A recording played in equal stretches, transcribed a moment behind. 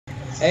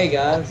Hey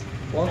guys,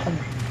 welcome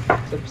to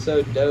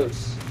episode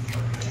dose.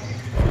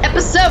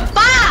 Episode 5,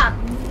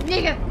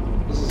 nigga.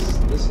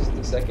 This is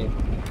the second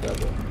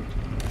double.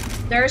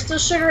 There is still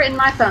sugar in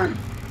my phone.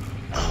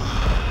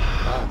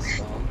 Nice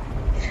song.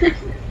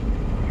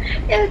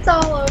 It's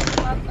all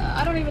over my phone.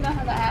 I don't even know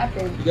how that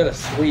happened. You got a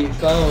sweet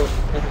phone.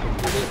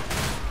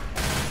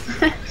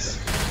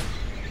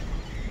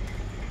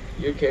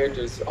 Your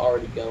character's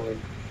already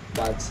going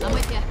by itself. I'm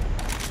with you.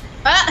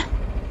 Ah!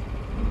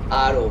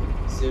 Idle,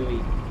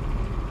 Zooey.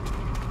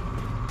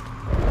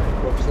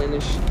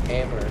 Replenish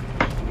hammer.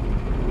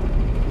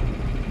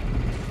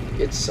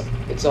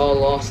 It's all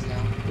lost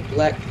now. The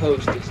black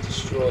post is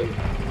destroyed.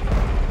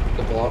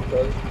 The block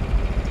post.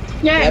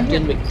 Yeah.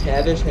 Captain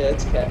McTavish. Hey,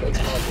 that's my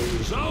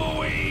dude.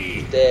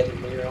 Zoe! Dead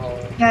and we're all.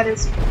 That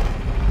is. You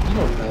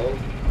don't know.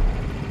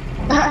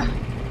 Ah.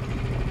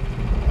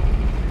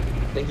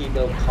 I think you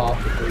know cop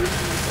the breeze.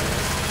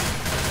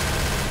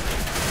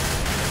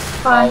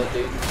 Fine. Oh,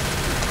 dude.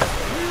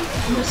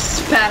 This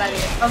is a bad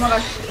idea. Oh my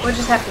gosh. What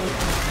just happened?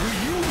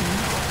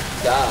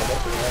 God,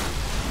 that's what happened.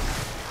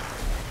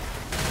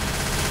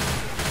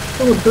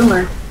 Ooh,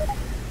 boomer.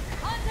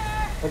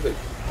 Oh, but.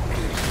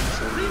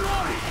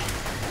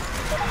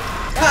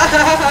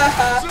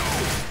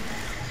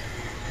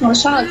 Well,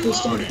 shot like you're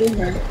still a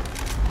boomer.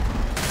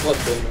 What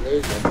boomer?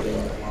 There's no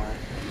boomer.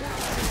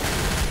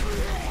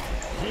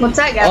 What's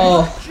that, Gavin?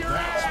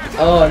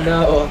 Oh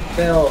no, I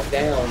fell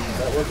down.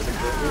 That wasn't a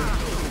boomer.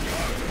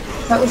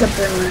 That was a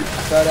boomer. I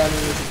fell down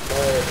into the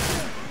mud.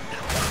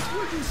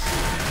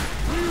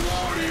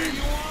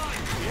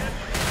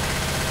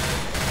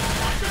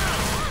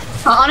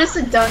 I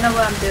honestly don't know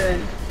what I'm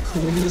doing.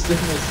 When you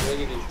sitting there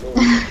swinging his door.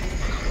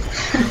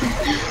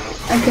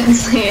 I couldn't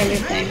see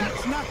anything.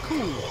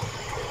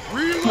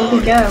 Where'd we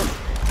go?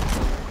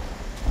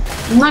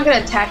 I'm not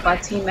gonna attack my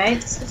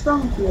teammates. What's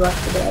wrong with you, left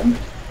for dead?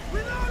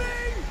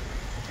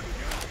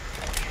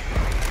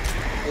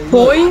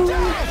 Boy!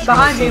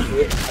 Behind you.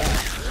 It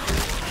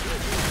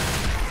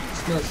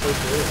smells so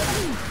good.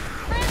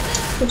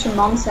 What your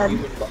mom said.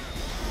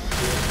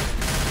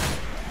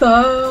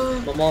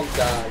 My mom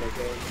died,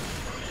 okay?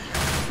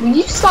 Will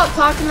you stop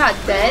talking about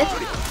death?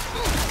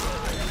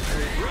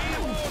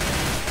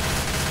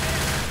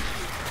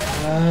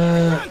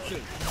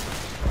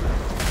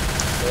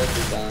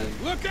 You're dying.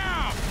 Look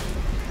out!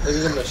 Look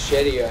at the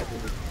machete I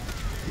think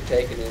you're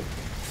taking it.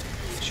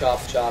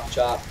 Chop, chop,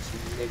 chop.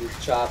 Niggas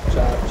chop,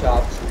 chop,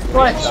 chop.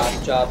 What?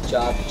 Chop, chop,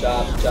 chop,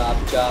 chop, chop,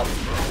 chop.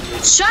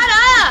 Shut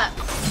up!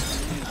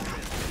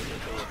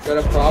 Got a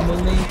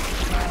problem with me?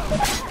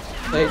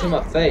 Say it to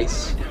my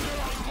face.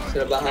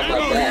 Instead of behind my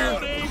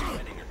back.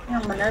 Oh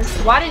my nose.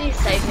 Why did you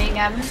save me,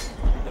 Gavin?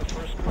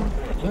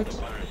 What?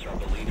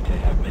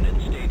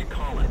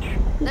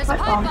 There's a Pipe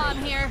pipe bomb. bomb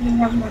here. I didn't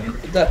have one.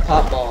 Get that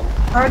pop bomb.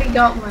 I already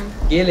got one.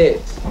 Get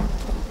it.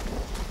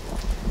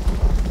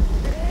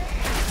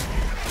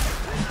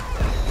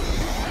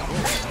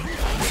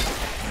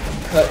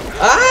 Cut.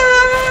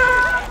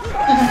 Ah!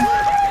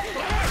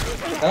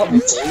 Help me,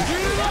 please.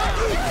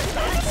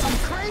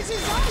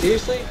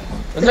 Seriously?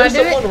 When Did I there's do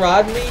it? someone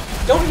riding me,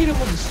 don't hit him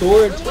with a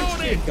sword. Switch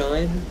to your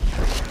gun.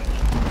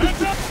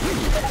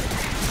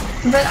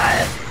 But I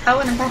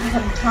wouldn't have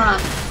had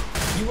time.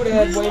 You would have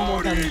had way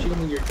more time to shoot him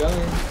with your gun.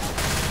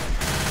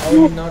 I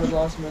would not have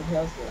lost my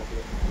health right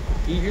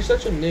here. You're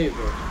such a noob,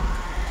 bro.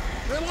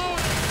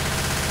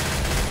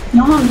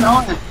 No, I'm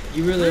not.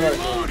 You really are a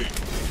noob.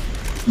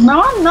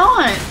 No, I'm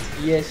not.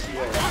 Yes, you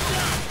are.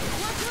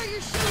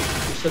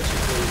 You're such a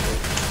noob,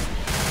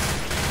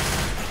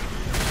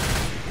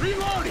 bro.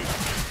 Reloading!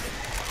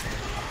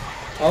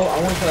 Oh, I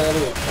want to play another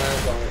with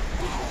clowns on it.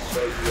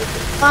 Show you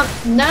what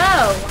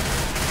No.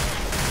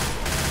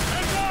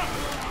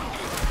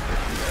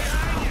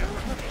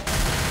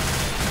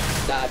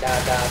 Da da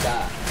da da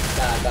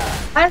da da.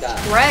 That's da.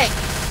 great.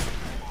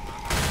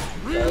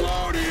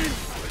 Reloading!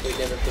 We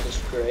never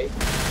finished great.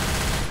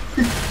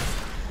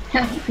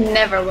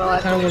 Never will I I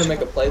kind of want finish. to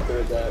make a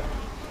playthrough of that.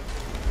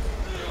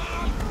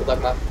 With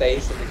like my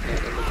face in the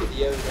video,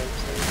 you know what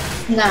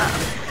I'm No.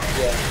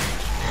 saying?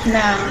 No.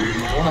 Yeah.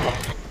 Wow.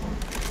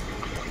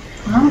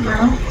 I don't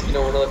know. You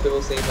know what other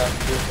people say about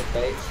beautiful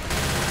face?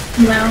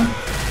 No.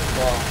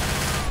 Wow.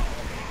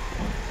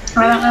 I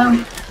don't know.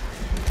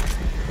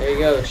 There you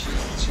go.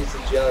 She's a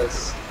jealous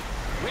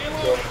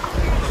girl.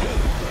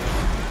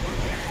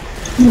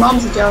 Your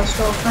mom's a jealous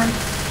girlfriend.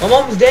 My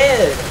mom's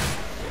dead.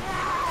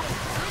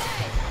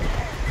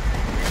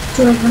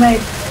 She was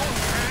grenade.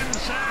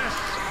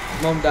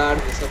 Mom died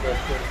in the summer of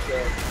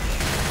 2012.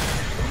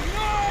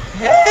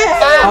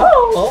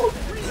 Help!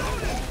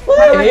 Wait,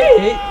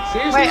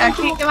 seriously? Wait, I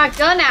can't get my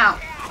gun out.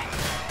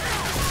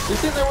 You're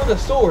sitting there with a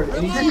sword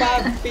and he's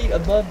 5 feet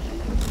above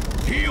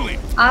you. Healing!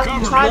 I've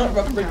Cover tried. Not a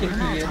freaking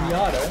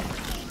pinata.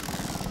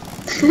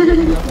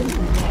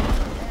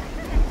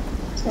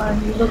 That's why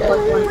you look like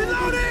one.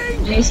 Reloading!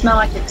 And you smell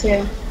like it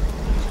too.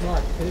 It's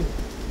not too.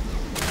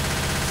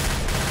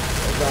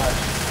 Oh god.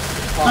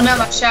 Oh no,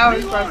 my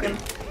shower's broken. I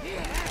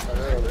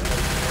know.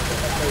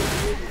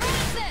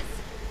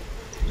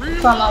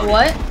 From my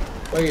what?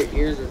 Oh, your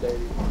ears are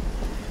dirty.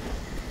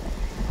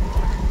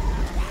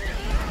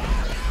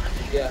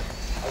 Yeah, I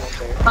went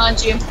there. Behind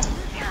you.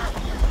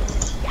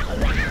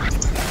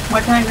 Why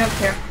can't I go up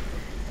here?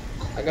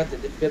 I got the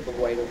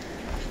defibrillator.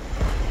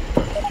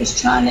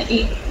 Just trying to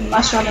eat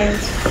my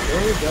strawberries.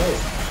 There we go.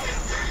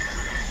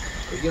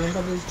 We get on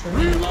top of this train.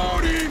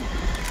 Reloading!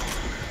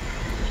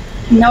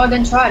 No, I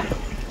didn't try. You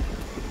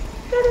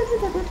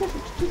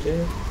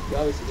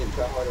obviously didn't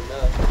try hard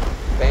enough.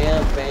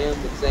 Bam, bam,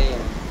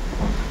 bazam.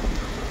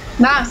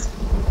 Nice.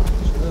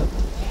 Shut up.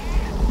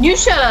 You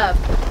shut up.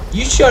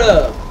 You shut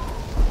up!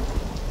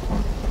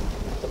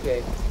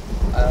 Okay,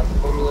 I'm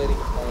formulating a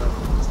plan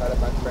inside of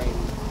my brain.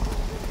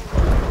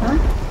 Huh?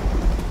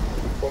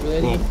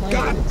 Formulating Well, a plan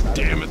God inside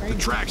damn of it, my the brain.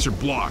 tracks are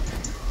blocked.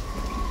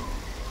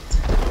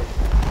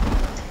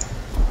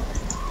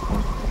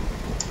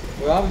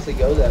 We obviously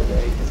go that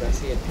way because I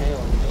see a town.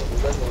 Oh,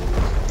 there's definitely a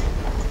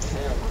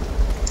town.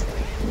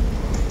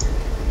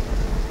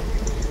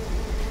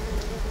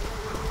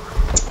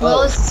 Well,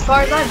 Oh, it's as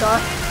far as I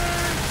got.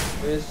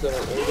 there's the.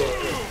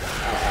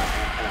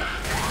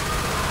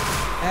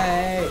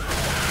 Hey!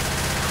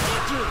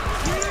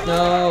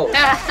 No!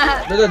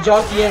 There's a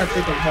jockey and a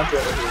freaking hunter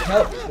over here.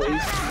 Help me,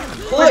 please.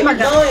 What? my You're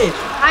gun? dying!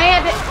 I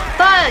had it.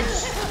 Fudge.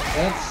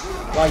 That's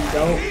why you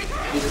don't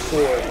use a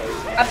sword.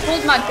 I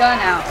pulled my gun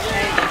out.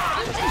 Okay?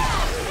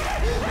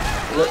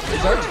 Look,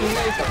 is our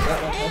teammates like that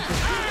one helping?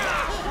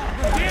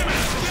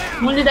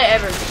 When did they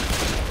ever?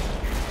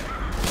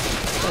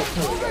 Don't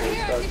tell me that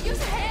it's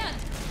dark.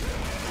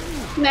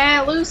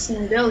 Nah, Luce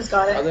and Bill's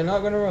got Are it. they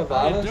not gonna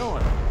revive us? Bill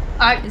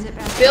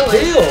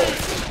is. Bill!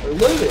 Or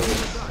Louis!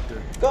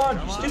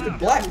 God, you stupid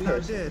black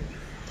person.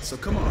 So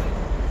come on.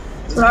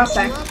 That's what I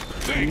say.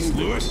 Thanks,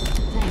 Lewis.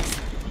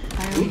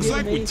 Looks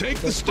like we take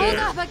the Hold stairs.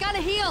 up, I gotta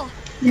heal.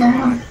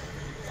 No.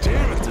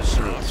 Damn it, this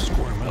earth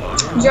squirm out.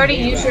 Did you already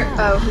use your?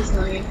 Oh, he's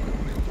not you.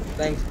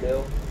 Thanks,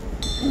 Bill.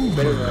 You're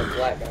better than a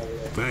black guy over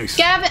there. Thanks.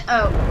 Gavin.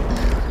 Oh,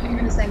 you're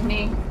gonna say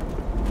me.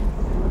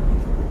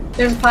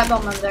 There's a pipe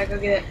bomb over there. Go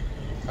get it.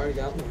 I already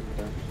got one.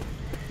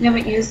 You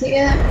haven't used it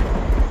yet.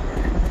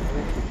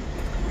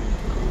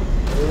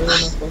 Where am I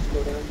supposed to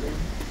go down there?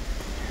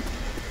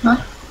 Huh?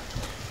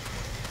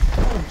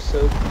 I'm so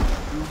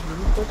confused. Are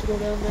we supposed to go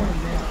down there or not?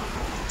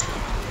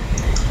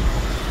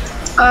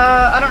 I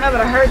don't know,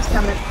 but I heard it's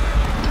coming.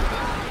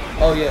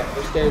 Oh yeah,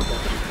 there's stairs down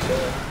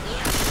there.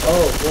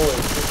 Oh boy.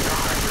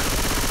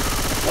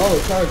 Oh,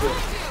 charger.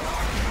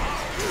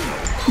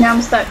 Now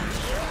I'm stuck.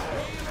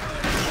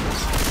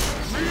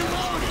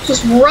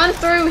 Just run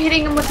through,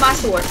 hitting him with my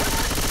sword.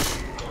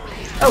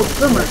 Oh,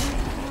 boomer.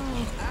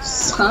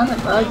 Son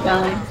of a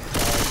gun.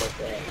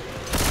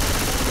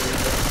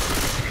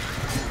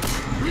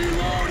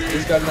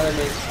 He's got another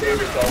main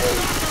stage already.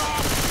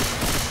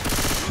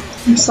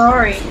 I'm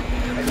sorry. I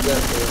do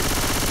that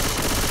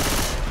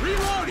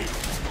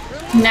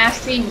for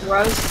Nasty and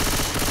gross.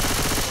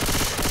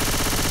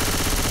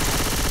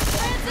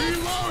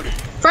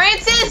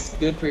 Francis!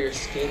 Good for your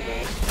skin,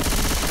 man.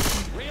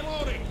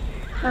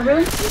 Oh,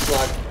 really? Just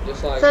like.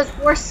 So it's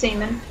horse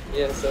semen.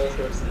 Yeah, so it's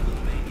horse.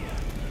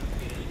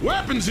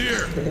 Weapons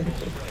here.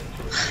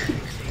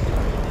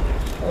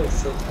 I was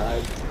so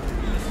tired.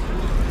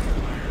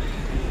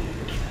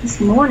 This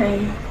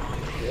morning.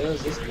 Yeah, it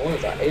was this morning.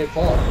 It's like 8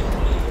 o'clock.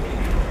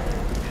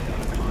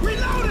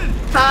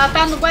 I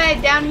found the way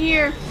down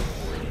here.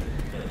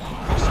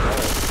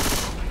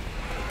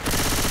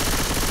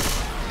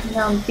 You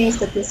know, I'm a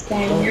beast at this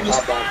game. Don't You're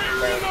just, hop on,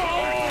 man.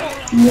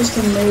 you're just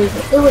gonna move.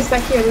 Oh, it's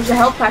back here. There's a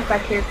health pack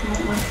back here. If you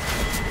want one.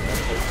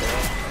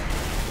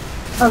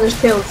 Oh, there's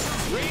pills.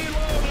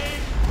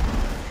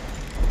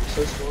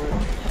 So smart.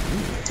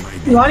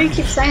 Why do you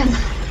keep saying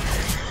that?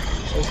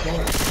 So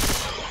smart.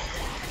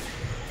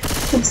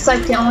 It's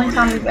like the only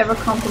time you've ever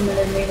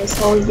complimented me this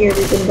whole year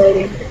we've been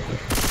dating.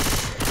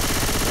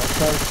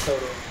 That's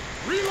total.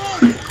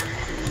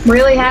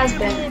 Really has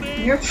been.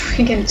 You're a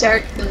freaking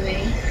jerk to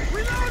me.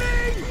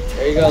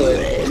 There you go,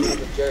 lady. I'm a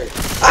jerk.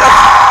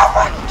 Ah,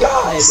 my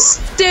God!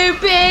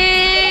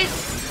 Stupid!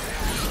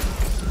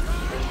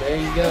 And there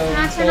you go. Can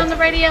I turn on the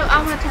radio?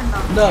 I want to turn it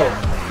on. No.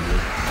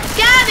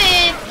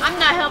 Gavin! I'm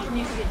not helping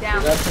you to get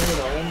down. Did I turn it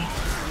on?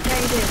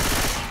 Yeah, you do.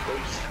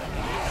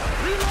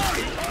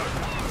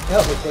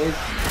 Help me, please.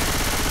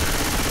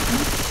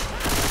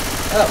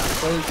 Help me,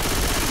 please.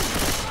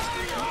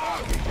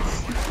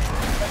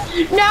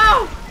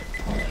 No!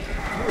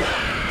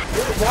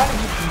 Why did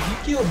you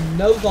killed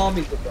no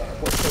zombies with that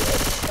whatsoever?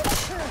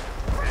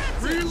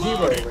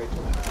 Zero, Rachel.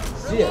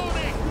 Zero.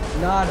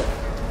 Nada.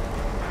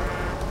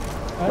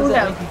 How does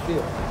that make you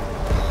feel?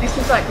 Makes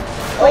me like,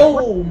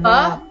 Oh my!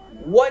 huh?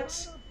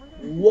 What?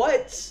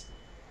 What?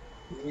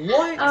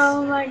 What?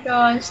 Oh my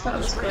gosh, that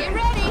was great. Get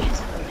ready!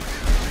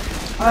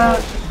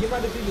 Get my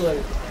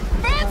defibrillator.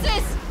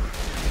 Francis!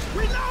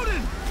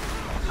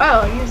 Oh,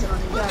 I used it on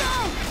you guys.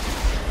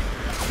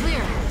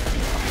 Clear.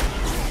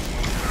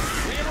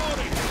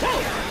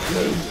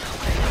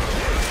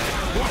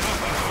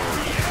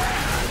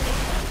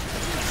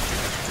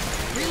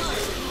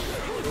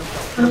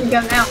 Where do we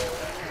go now?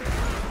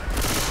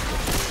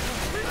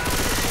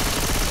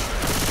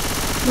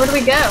 Where do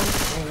we go? I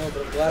don't know,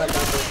 but I'm glad I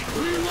got this.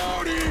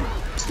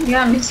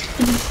 Yeah, me too.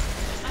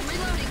 I'm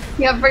reloading.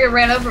 Yeah, I freaking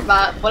ran over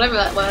by whatever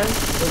that was.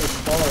 It was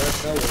far,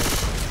 that's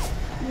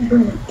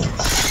nowhere.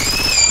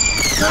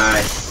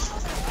 Nice.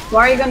 Why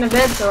are you going to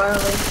bed so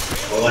early?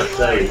 Well, let's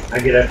say I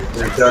get up at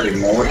 3:30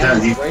 more. What time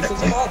do you?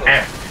 Rachel's father.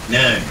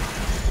 Afternoon.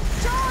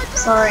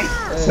 Sorry.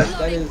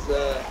 That is,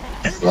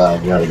 Well,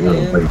 I gotta go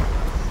to sleep.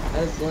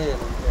 that is Glenn.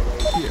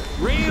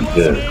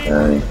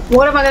 Good.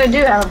 What am I going to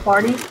do? Have a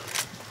party?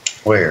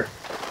 Where?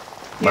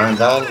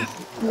 Mine's on.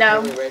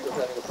 No. Rachel's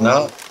having a party.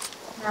 No.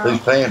 Who's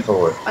paying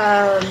for it?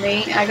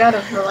 Me. I got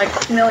it for like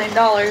 $1 million. You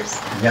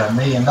got $1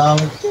 million?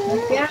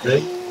 Yeah.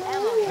 See?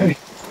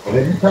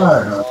 Get your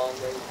card, huh?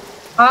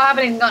 I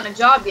haven't even gotten a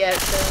job yet,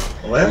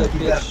 so. Well, if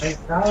you got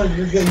 $1 million,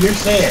 you're good. You're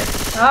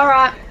set.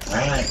 Alright. All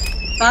right.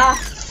 Bye.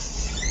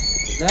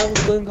 That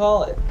was Glenn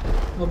call it.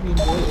 Hope you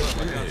enjoyed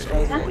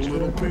it.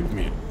 Little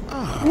pigment.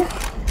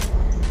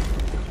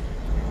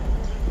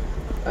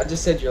 I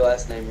just said your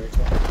last name,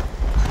 Rachel.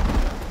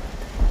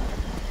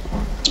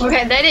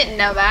 Okay, they didn't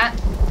know that.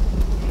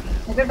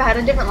 I could have had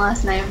a different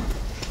last name.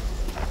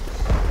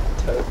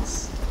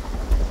 Totes.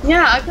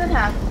 Yeah, I could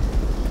have.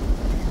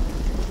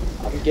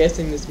 I'm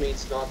guessing this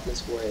means not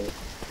this way.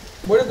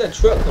 Where did that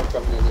truck come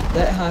from then?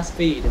 That high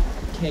speed. You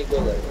can't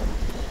go that way.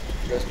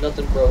 There's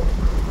nothing broken.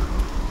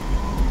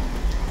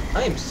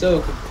 I am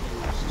so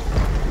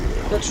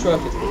confused. That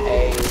truck is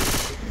a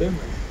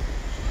boomer.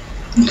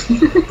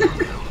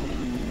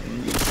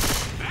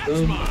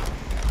 Boom.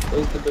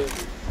 Goes the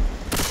boomer.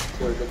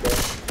 Toward the bed.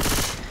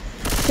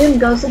 Boom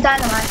goes the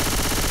dynamite.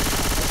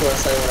 That's what I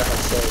say when I have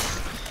sex.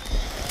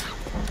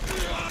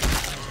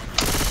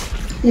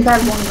 You've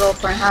had one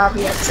girlfriend, how have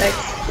you had sex?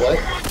 What?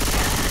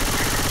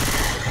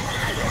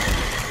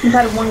 You've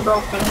had one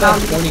girlfriend, how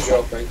I've have had you 20 had sex?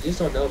 girlfriends. You just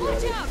don't know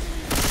about it.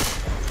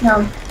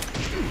 No.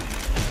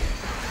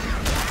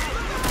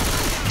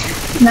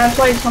 That's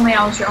why you told me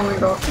I was your only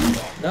girlfriend.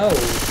 No.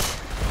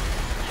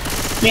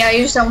 Yeah,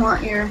 you just don't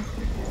want your...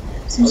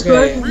 Some Okay.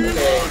 squirt? Okay.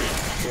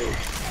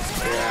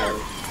 Yeah.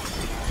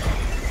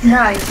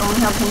 Yeah, you only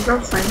have one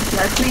girlfriend.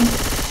 That's me.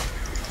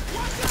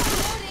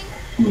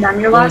 And I'm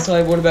your last.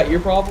 What about your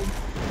problem?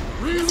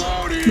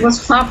 Reloading.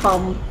 What's my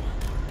problem?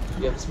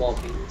 You have a small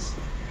penis.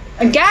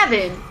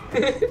 Gavin!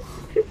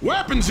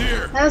 Weapons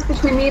here. That was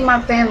between me and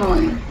my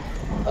family.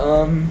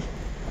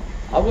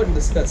 I wouldn't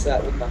discuss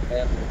that with my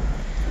family.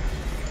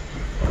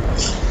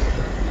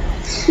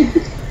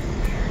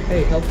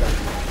 Hey, help them.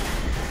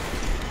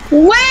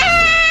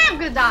 Wham! I'm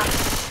gonna die.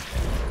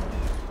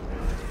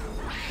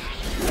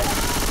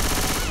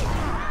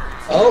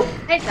 Oh,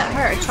 Hey, that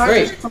hurt.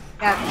 Chargers Great. from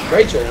Gavin.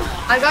 Rachel.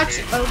 I got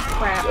you. Oh,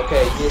 crap.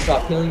 Okay, you need to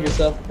stop healing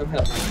yourself and come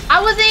help me.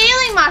 I wasn't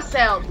healing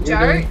myself, You're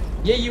jerk. doing-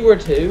 Yeah, you were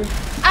too.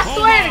 I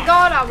swear to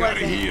God I Gotta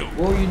wasn't. heal.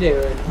 What were you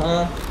doing,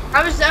 huh?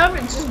 I was over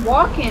just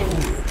walking.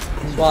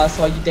 That's why I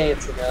saw you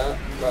dancing up.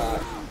 Right.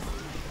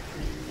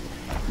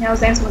 Yeah, I was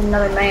dancing with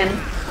another man.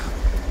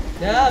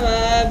 Now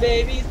my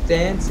baby's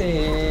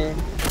dancing.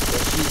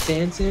 But she's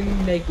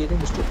dancing naked in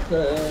the strip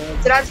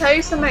club. Did I tell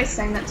you somebody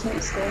sang that to me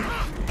at school?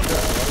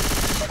 Uh-oh.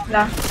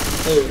 No.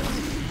 Who?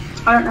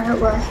 I don't know who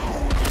it was.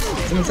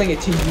 Someone sang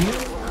it to you?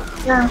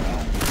 No.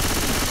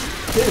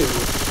 Who?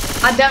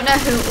 I don't know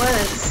who it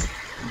was.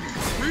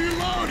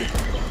 Reloading.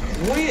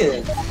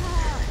 When?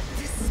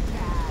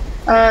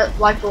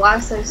 Like the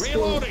last day of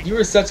school. Reloading. You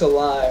were such a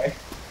liar.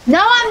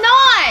 No, I'm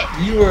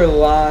not! You were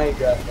lying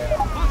right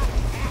now.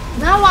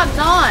 No, I'm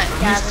not, You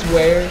Gavin.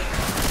 swear?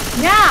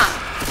 Yeah.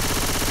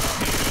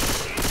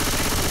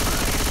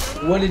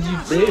 What did you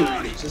do?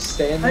 Just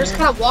stand I there? just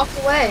kind of walked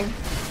away.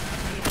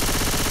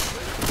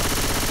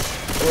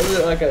 Was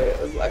it like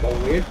a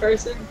weird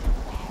person?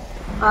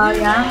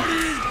 Yeah.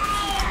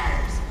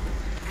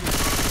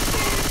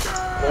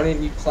 Why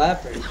didn't you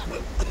clap her?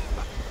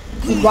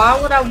 Why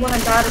would I want a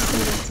guy to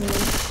sing it to me?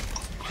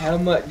 How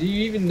much? Do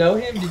you even know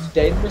him? Did you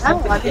date him or No,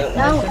 something? I Is didn't that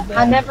why you know. said that?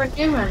 I never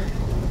knew him.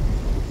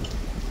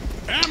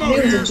 Ammo He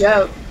was a here.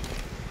 joke.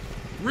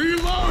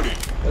 Reloading.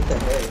 What the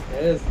heck?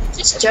 That is.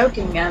 Just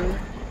joking, Gavin.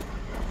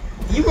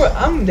 You were.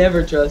 I'm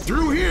never trusting.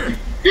 Through here.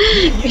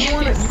 You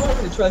want me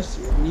to trust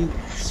you, and you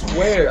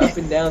swear up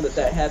and down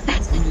that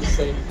happens. You just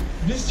say,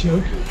 "I'm just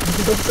joking."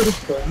 That's so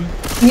funny.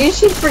 You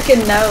should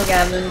freaking know,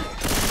 Gavin.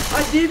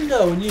 I did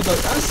know, and you're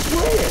like, "I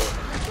swear."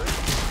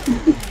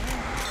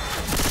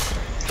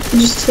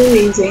 You're just too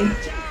easy.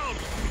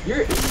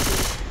 You're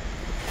easy.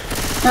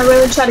 Now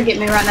really try to get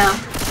me right now.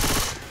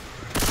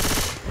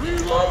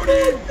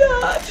 Reloading.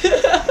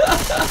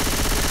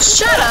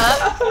 Shut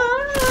up!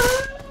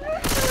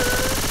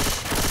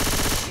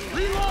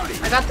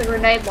 Reloading. I got the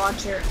grenade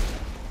launcher.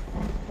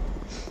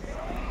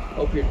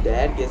 Hope your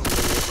dad gets you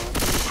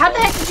the How the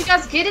heck did you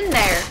guys get in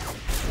there?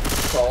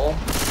 call.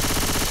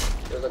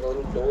 There's like a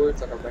little door.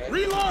 It's like a ramp.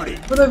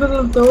 Reloading.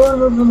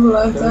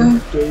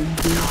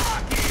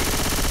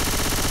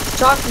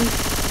 Jockey.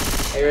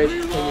 Hey,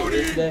 Rachel, can you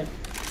read today?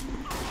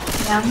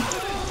 Yeah.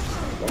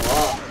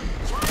 Wow.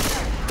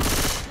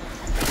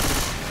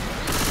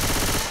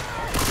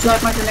 Do you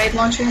like my grenade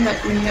launcher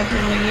that we never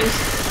really use?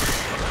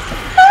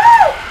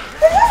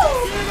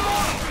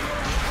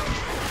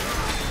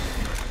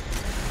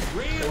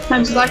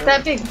 How'd you like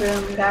that big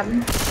boom,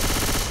 Gavin?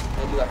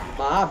 And you like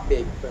my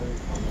big boom.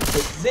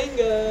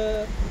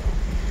 Bazinga!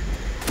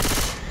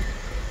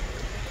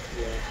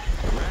 Yeah.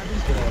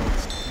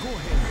 Go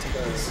ahead and take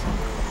this.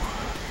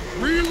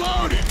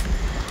 Reload it!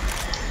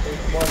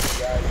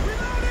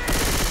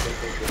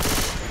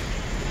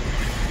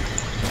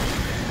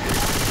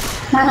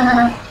 Come on,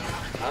 guys.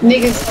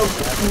 Niggas so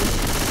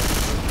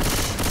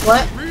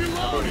What?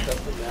 Reload it!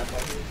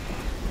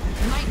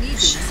 I might need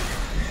these.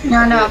 No,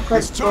 I know I've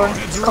played before.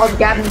 It's called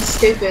Gavin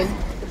Stupid.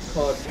 It's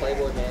called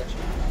Playboy Mansion.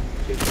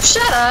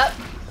 Shut up!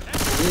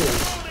 It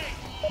is.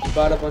 You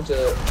bought a bunch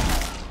of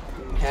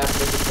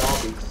half-naked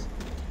zombies.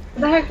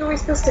 Where the heck are we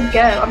supposed to go?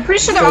 I'm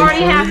pretty sure they're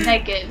already half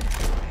naked.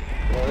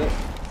 What?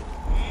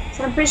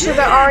 So I'm pretty sure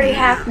they're already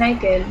half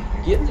naked.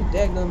 Get in the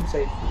daggum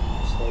safe.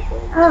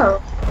 Slowpoke.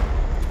 Oh.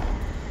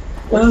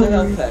 What's the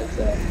health packs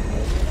at?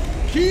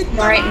 Keep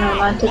Alright,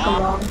 no, I took them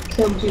all.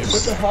 Killed you. You're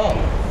such a hog.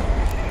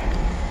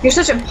 You're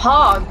such a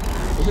pog.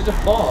 You're such a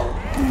fog.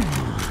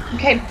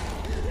 Okay,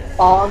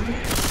 pog.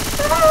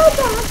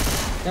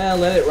 Now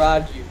let it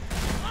ride you.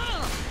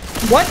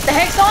 What the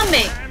heck's on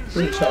me?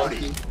 Pretty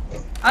chalky.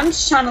 I'm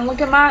just trying to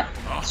look at my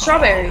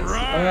strawberries.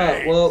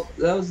 Alright, well,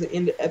 that was the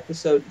end of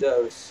episode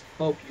dose.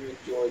 Hope you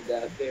enjoyed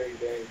that very,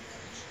 very much.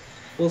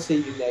 We'll see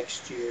you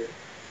next year.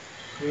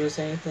 You want to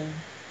say anything?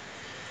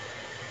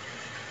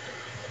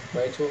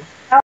 Rachel?